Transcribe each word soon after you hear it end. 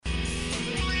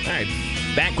right,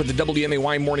 back with the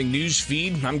WMAY Morning News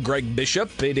Feed. I'm Greg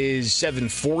Bishop. It is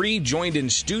 7:40, joined in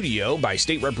studio by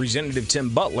State Representative Tim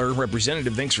Butler.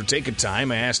 Representative, thanks for taking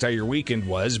time. I asked how your weekend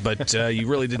was, but you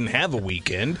really didn't have a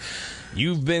weekend.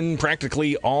 You've been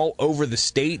practically all over the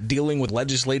state dealing with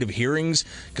legislative hearings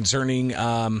concerning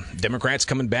Democrats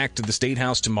coming back to the State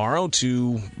House tomorrow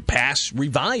to pass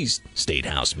revised State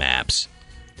House maps.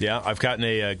 Yeah, I've gotten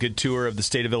a good tour of the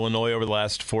state of Illinois over the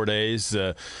last 4 days.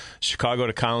 Chicago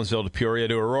to Collinsville to Peoria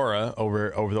to Aurora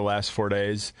over the last 4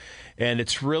 days. And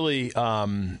it's really,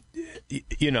 I'm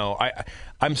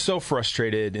so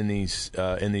frustrated in these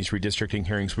redistricting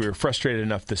hearings. We were frustrated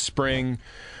enough this spring,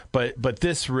 but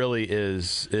this really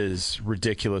is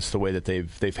ridiculous the way that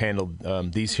they've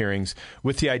handled these hearings,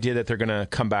 with the idea that they're going to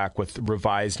come back with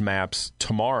revised maps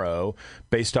tomorrow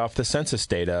based off the census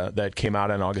data that came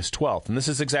out on August 12th. And this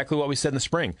is exactly what we said in the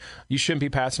spring. You shouldn't be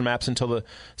passing maps until the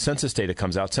census data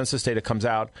comes out. Census data comes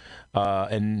out,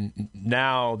 and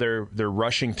now they're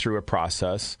rushing through a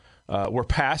process. We're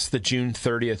past the June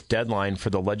 30th deadline for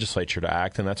the legislature to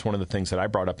act, and that's one of the things that I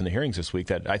brought up in the hearings this week,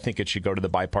 that I think it should go to the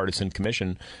bipartisan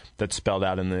commission that's spelled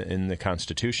out in the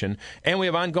Constitution. And we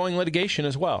have ongoing litigation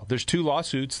as well. There's 2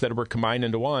 lawsuits that were combined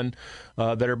into one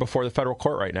that are before the federal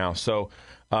court right now. So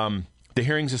the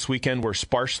hearings this weekend were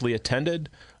sparsely attended.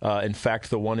 In fact,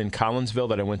 the one in Collinsville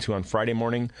that I went to on Friday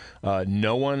morning,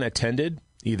 no one attended,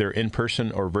 either in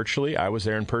person or virtually. I was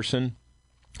there in person.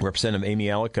 Representative Amy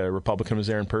Alec, a Republican, was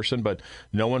there in person, but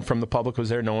no one from the public was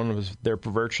there. No one was there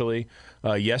virtually.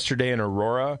 Yesterday in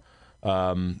Aurora,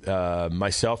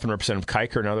 myself and Representative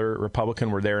Kiker, another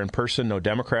Republican, were there in person. No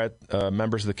Democrat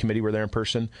members of the committee were there in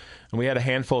person. And we had a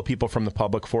handful of people from the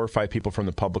public, 4 or 5 people from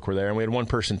the public were there, and we had one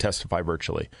person testify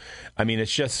virtually. I mean,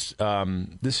 it's just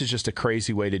this is just a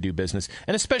crazy way to do business.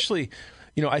 And especially,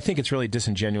 I think it's really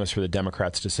disingenuous for the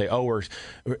Democrats to say, "Oh,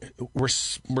 we're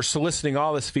soliciting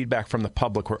all this feedback from the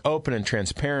public. We're open and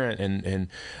transparent." And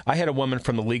I had a woman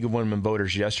from the League of Women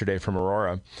Voters yesterday from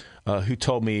Aurora who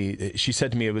told me, she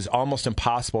said to me, it was almost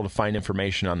impossible to find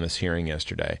information on this hearing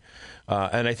yesterday.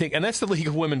 And that's the League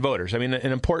of Women Voters. I mean,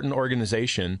 an important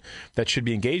organization that should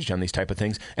be engaged on these type of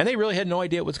things. And they really had no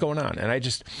idea what's going on. And I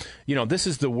just, this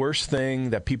is the worst thing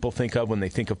that people think of when they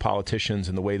think of politicians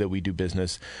and the way that we do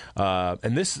business.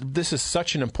 And this is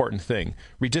such an important thing.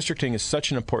 Redistricting is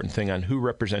such an important thing on who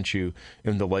represents you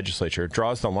in the legislature. It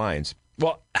draws the lines.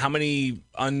 Well, how many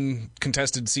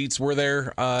uncontested seats were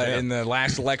there in the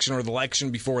last election or the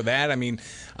election before that? I mean,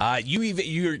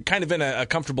 you're kind of in a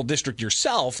comfortable district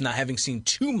yourself, not having seen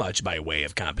too much by way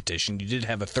of competition. You did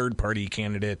have a third-party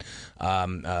candidate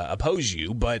oppose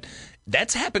you, but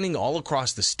that's happening all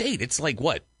across the state. It's like,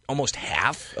 what? Almost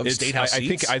half of state house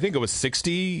seats? I think it was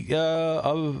 60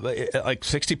 of like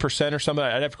 60% or something.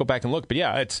 I'd have to go back and look, but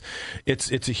yeah,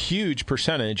 it's a huge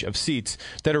percentage of seats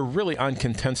that are really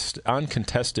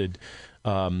uncontested.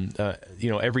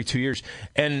 Every 2 years,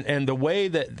 and the way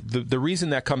that the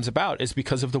reason that comes about is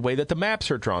because of the way that the maps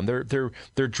are drawn.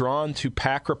 They're drawn to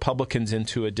pack Republicans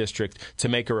into a district to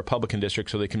make a Republican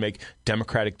district, so they can make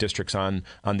Democratic districts on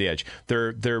the edge.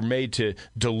 They're made to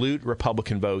dilute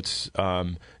Republican votes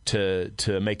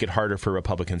to make it harder for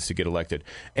Republicans to get elected.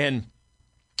 And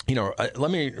let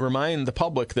me remind the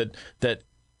public that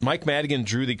Mike Madigan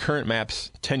drew the current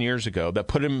maps 10 years ago that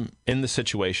put him in the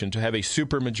situation to have a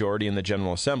supermajority in the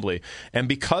General Assembly. And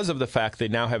because of the fact they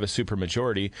now have a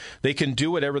supermajority, they can do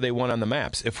whatever they want on the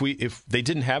maps. If they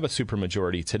didn't have a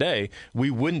supermajority today, we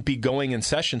wouldn't be going in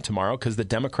session tomorrow because the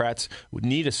Democrats would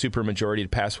need a supermajority to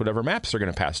pass whatever maps they're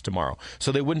going to pass tomorrow.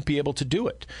 So they wouldn't be able to do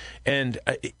it. And,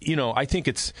 I think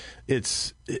this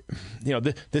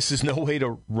is no way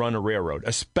to run a railroad,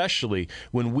 especially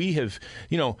when we have,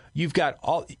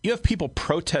 you have people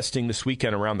protesting this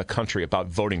weekend around the country about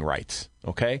voting rights,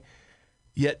 okay?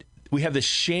 Yet we have this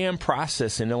sham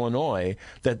process in Illinois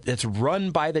that's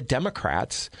run by the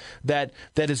Democrats that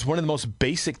is one of the most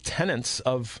basic tenets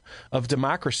of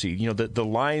democracy. The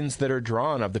lines that are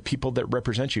drawn of the people that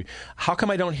represent you. How come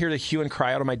I don't hear the hue and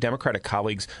cry out of my Democratic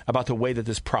colleagues about the way that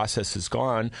this process has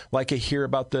gone, like I hear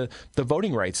about the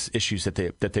voting rights issues that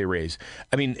they raise?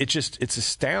 I mean, it's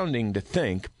astounding to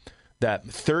think that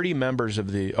over 30 members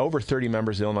of the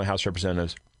Illinois House of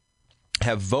Representatives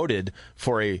have voted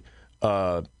for a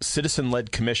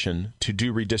citizen-led commission to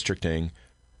do redistricting.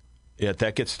 Yet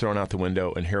that gets thrown out the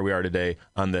window, and here we are today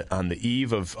on the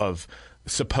eve of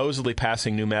supposedly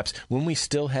passing new maps when we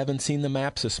still haven't seen the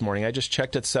maps this morning. I just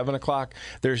checked at 7 o'clock.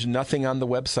 There's nothing on the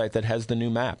website that has the new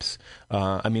maps.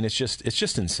 I mean, it's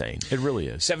just insane. It really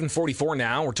is. 7:44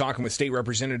 now. We're talking with State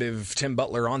Representative Tim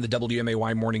Butler on the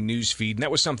WMAY morning news feed. And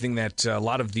that was something that a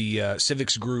lot of the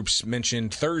civics groups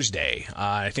mentioned Thursday.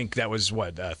 I think that was,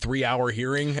 a 3-hour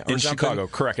hearing or in something? Chicago,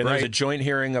 correct. And right. There was a joint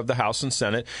hearing of the House and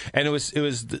Senate. And it was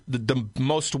the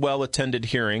most well-attended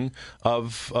hearing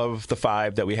of the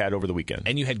 5 that we had over the weekend.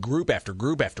 And you had group after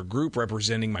group after group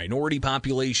representing minority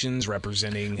populations,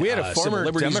 representing we had a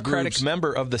former Democratic groups.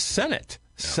 member of the Senate,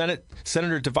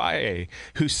 Senator DeValle,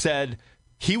 who said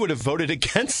he would have voted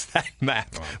against that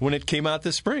map when it came out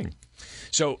this spring.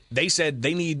 So they said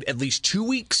they need at least 2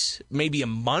 weeks, maybe a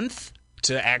month,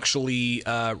 to actually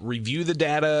review the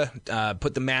data,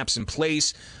 put the maps in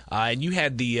place. And you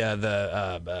had the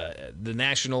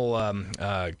National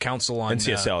Council on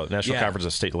NCSL, National Conference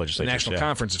of State Legislators. National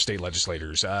Conference of State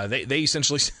Legislators. They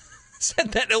essentially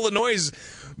said that Illinois is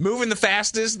moving the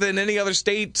fastest than any other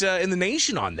state in the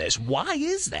nation on this. Why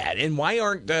is that? And why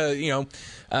aren't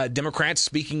Democrats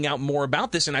speaking out more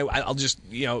about this? And I'll just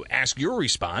ask your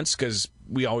response, because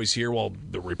we always hear, well,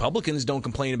 the Republicans don't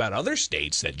complain about other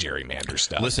states that gerrymander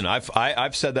stuff. Listen,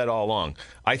 I've said that all along.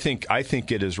 I think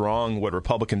it is wrong what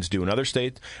Republicans do in other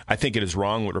states. I think it is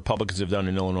wrong what Republicans have done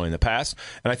in Illinois in the past,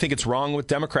 and I think it's wrong what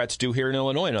Democrats do here in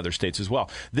Illinois and other states as well.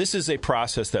 This is a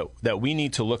process that we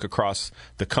need to look across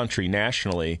the country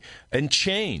nationally and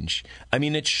change. I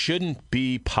mean, it shouldn't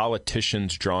be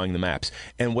politicians drawing the maps.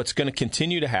 And what's going to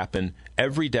continue to happen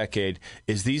every decade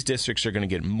is these districts are going to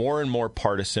get more and more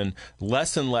partisan,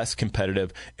 less and less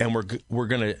competitive, and we're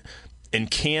going to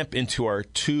encamp into our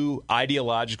 2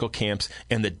 ideological camps,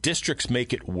 and the districts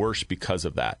make it worse because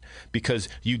of that. Because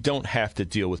you don't have to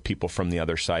deal with people from the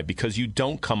other side, because you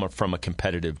don't come from a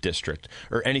competitive district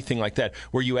or anything like that,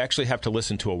 where you actually have to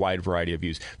listen to a wide variety of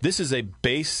views. This is a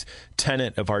base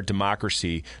tenet of our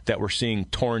democracy that we're seeing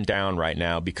torn down right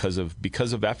now because of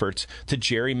efforts to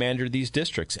gerrymander these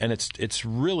districts, and it's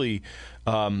really.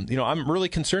 I'm really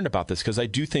concerned about this, because I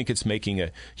do think it's making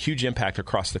a huge impact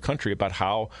across the country about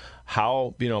how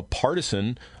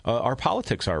partisan our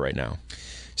politics are right now.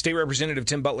 State Representative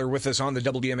Tim Butler with us on the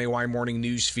WMAY morning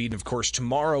news feed. Of course,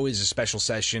 tomorrow is a special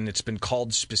session. It's been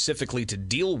called specifically to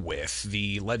deal with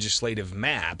the legislative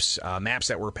maps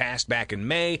that were passed back in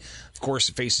May. Of course,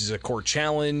 it faces a court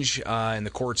challenge, and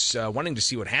the court's wanting to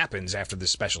see what happens after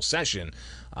this special session.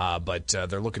 But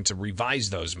they're looking to revise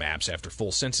those maps after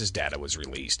full census data was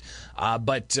released.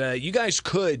 But you guys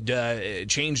could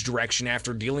change direction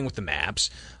after dealing with the maps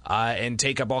and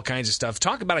take up all kinds of stuff.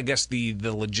 Talk about, I guess, the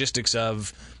logistics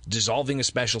of dissolving a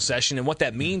special session and what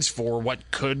that means for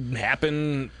what could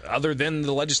happen other than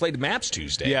the legislative maps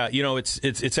Tuesday. Yeah,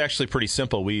 it's actually pretty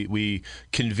simple. We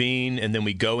convene, and then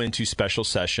we go into special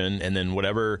session, and then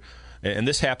whatever. And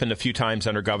this happened a few times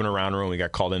under Governor Rauner when we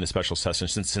got called into special session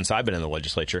since I've been in the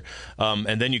legislature.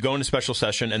 And then you go into special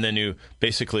session, and then you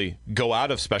basically go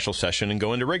out of special session and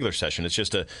go into regular session. It's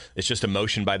just a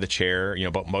motion by the chair,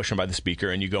 motion by the speaker,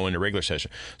 and you go into regular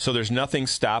session. So there's nothing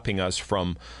stopping us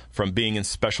from being in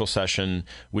special session,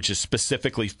 which is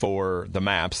specifically for the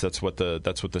maps. That's what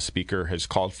the speaker has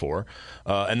called for,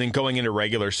 and then going into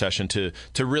regular session to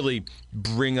really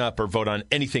bring up or vote on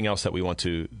anything else that we want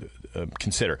to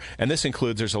consider. And this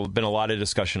includes, there's been a lot of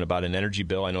discussion about an energy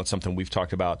bill. I know it's something we've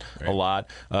talked about a lot,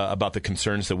 about the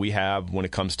concerns that we have when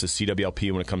it comes to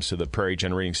CWLP, when it comes to the Prairie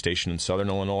Generating Station in southern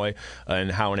Illinois,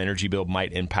 and how an energy bill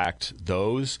might impact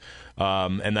those.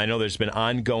 And I know there's been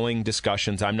ongoing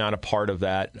discussions. I'm not a part of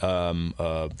that,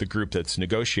 the group that's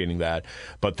negotiating that,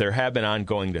 but there have been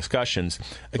ongoing discussions.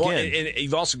 Again, and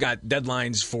you've also got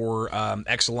deadlines for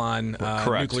Exelon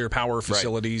nuclear power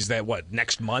facilities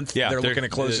next month? Yeah, they're looking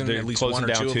at closing at least one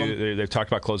or two of them? They've talked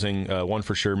about closing one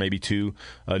for sure, maybe 2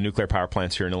 nuclear power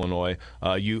plants here in Illinois.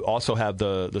 You also have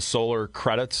the solar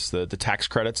credits, the tax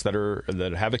credits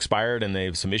that have expired, and they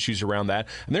have some issues around that.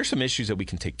 And there's some issues that we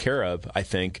can take care of, I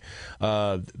think.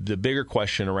 The bigger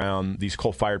question around these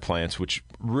coal-fired plants, which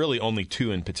really only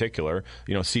 2 in particular,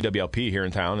 CWLP here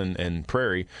in town and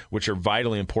Prairie, which are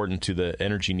vitally important to the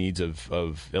energy needs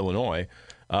of Illinois.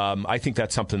 I think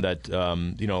that's something that,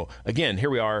 again, here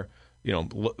we are,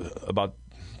 about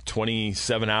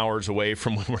 27 hours away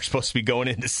from when we're supposed to be going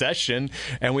into session,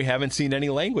 and we haven't seen any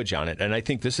language on it. And I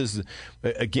think this is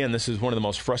one of the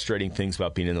most frustrating things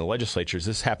about being in the legislature. Is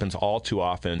this happens all too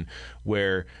often,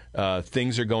 where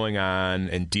things are going on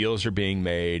and deals are being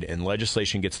made, and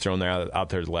legislation gets thrown out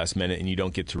there at the last minute, and you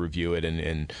don't get to review it.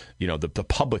 And the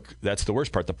public, that's the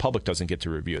worst part. The public doesn't get to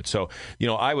review it. So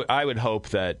I would hope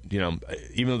that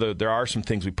even though there are some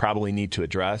things we probably need to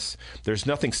address, there's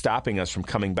nothing stopping us from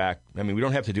coming back. I mean, we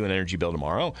don't have to do an energy bill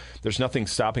tomorrow. There's nothing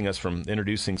stopping us from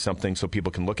introducing something so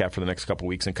people can look at for the next couple of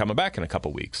weeks and coming back in a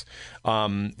couple of weeks.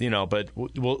 But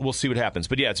we'll see what happens.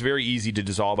 But yeah, it's very easy to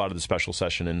dissolve out of the special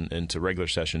session and into regular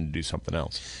session to do something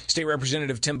else. State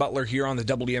Representative Tim Butler here on the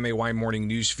WMAY Morning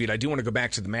News Feed. I do want to go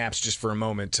back to the maps just for a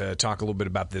moment to talk a little bit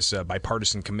about this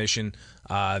bipartisan commission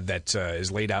that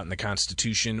is laid out in the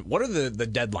Constitution. What are the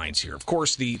deadlines here? Of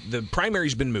course, the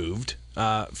primary's been moved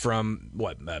from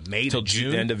May to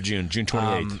June, end of June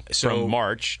 28th. From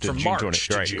March to June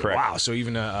 20th. Right, June. Correct. Wow, so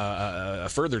even a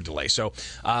further delay. So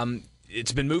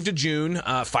it's been moved to June.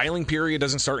 Filing period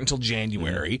doesn't start until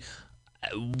January. Mm-hmm.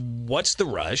 What's the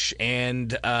rush,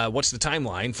 and what's the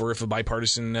timeline for if a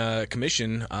bipartisan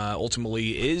commission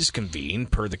ultimately is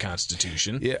convened per the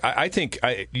Constitution? Yeah, I think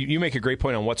you make a great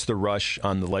point on what's the rush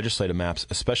on the legislative maps,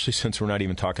 especially since we're not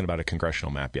even talking about a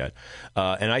congressional map yet.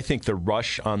 And I think the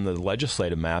rush on the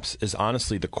legislative maps is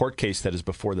honestly the court case that is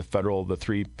before the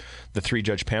three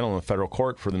judge panel in the federal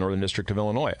court for the Northern District of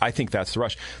Illinois. I think that's the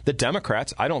rush. The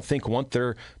Democrats, I don't think, want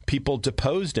their people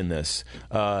deposed in this,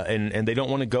 and they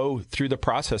don't want to go through the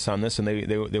process on this, and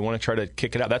they want to try to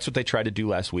kick it out. That's what they tried to do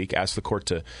last week, ask the court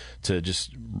to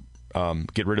just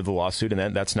get rid of the lawsuit,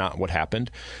 and that's not what happened.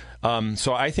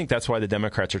 So I think that's why the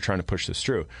Democrats are trying to push this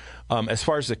through. As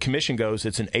far as the commission goes,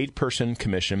 it's an 8-person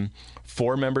commission,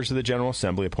 4 members of the General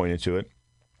Assembly appointed to it,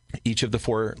 each of the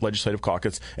 4 legislative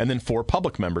caucus, and then 4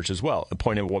 public members as well,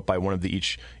 appointed by one of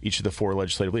each of the 4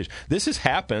 legislative leaders. This has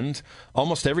happened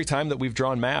almost every time that we've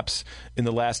drawn maps in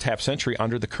the last half century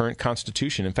under the current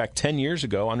Constitution. In fact, 10 years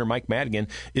ago, under Mike Madigan,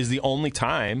 is the only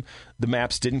time the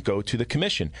maps didn't go to the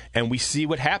commission. And we see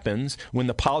what happens when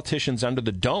the politicians under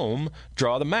the dome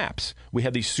draw the maps. We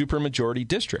have these supermajority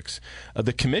districts.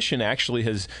 The commission actually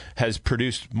has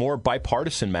produced more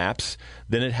bipartisan maps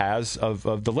than it has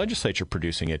of the legislature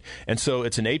producing it. And so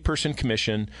it's an 8-person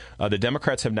commission. The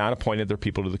Democrats have not appointed their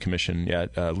people to the commission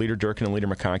yet. Leader Durkin and Leader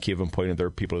McConkey have appointed their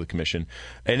people to the commission.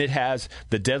 And it has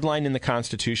the deadline in the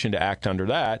Constitution to act under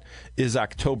that is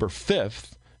October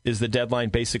 5th. Is the deadline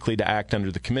basically to act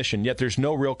under the commission, yet there's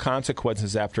no real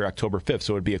consequences after October 5th,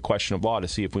 so it would be a question of law to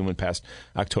see if we went past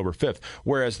October 5th.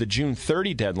 Whereas the June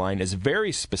 30 deadline is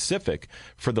very specific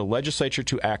for the legislature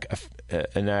to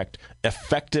enact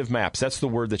effective maps. That's the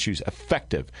word that's used,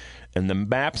 effective. And the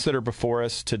maps that are before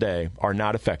us today are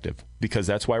not effective, because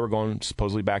that's why we're going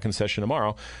supposedly back in session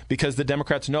tomorrow, because the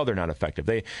Democrats know they're not effective.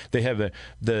 They have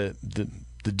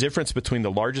the difference between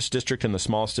the largest district and the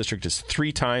smallest district is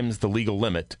 3 times the legal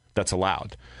limit that's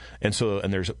allowed. And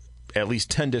there's at least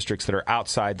 10 districts that are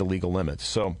outside the legal limits.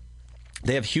 So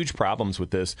they have huge problems with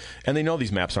this, and they know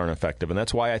these maps aren't effective. And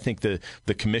that's why I think the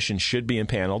commission should be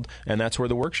impaneled, and that's where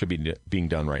the work should be being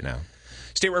done right now.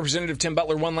 State Representative Tim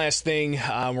Butler, one last thing.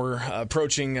 We're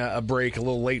approaching a break, a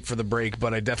little late for the break,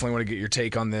 but I definitely want to get your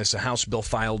take on this. A House bill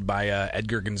filed by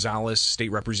Edgar Gonzalez, state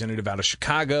representative out of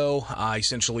Chicago.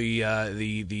 Essentially,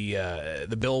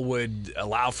 the bill would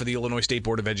allow for the Illinois State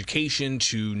Board of Education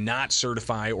to not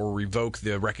certify or revoke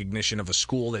the recognition of a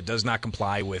school that does not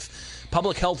comply with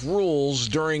public health rules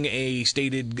during a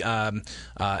stated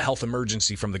health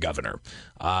emergency from the governor.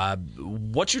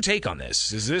 What's your take on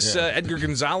this? Is this Edgar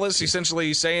Gonzalez essentially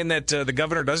saying that the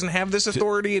governor doesn't have this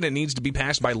authority and it needs to be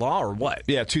passed by law, or what?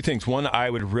 Yeah, 2 things. One, I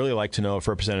would really like to know if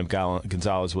Representative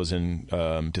Gonzalez was in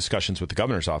discussions with the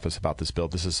governor's office about this bill.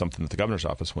 This is something that the governor's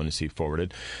office wanted to see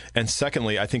forwarded. And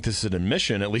secondly, I think this is an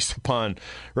admission, at least upon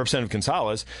Representative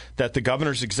Gonzalez, that the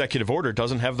governor's executive order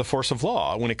doesn't have the force of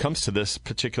law when it comes to this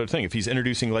particular thing. If he's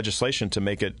introducing legislation to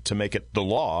make it the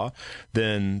law,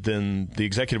 then the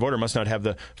executive order must not have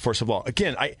the force of law.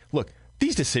 Again, look.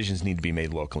 These decisions need to be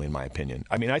made locally, in my opinion.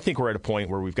 I mean, I think we're at a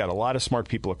point where we've got a lot of smart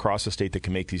people across the state that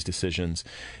can make these decisions,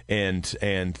 and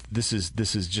this is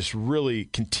just really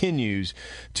continues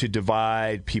to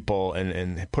divide people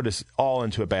and put us all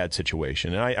into a bad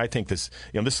situation. And I think this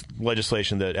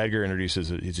legislation that Edgar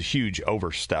introduces is a huge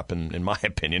overstep, in my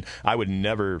opinion. I would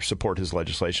never support his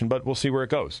legislation, but we'll see where it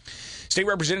goes. State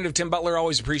Representative Tim Butler,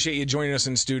 always appreciate you joining us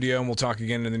in studio, and we'll talk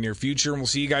again in the near future. And we'll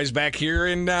see you guys back here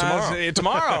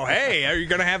tomorrow. Hey. You're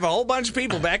going to have a whole bunch of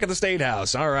people back at the State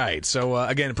House. All right. So,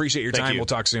 again, appreciate your time. We'll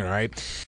talk soon, all right?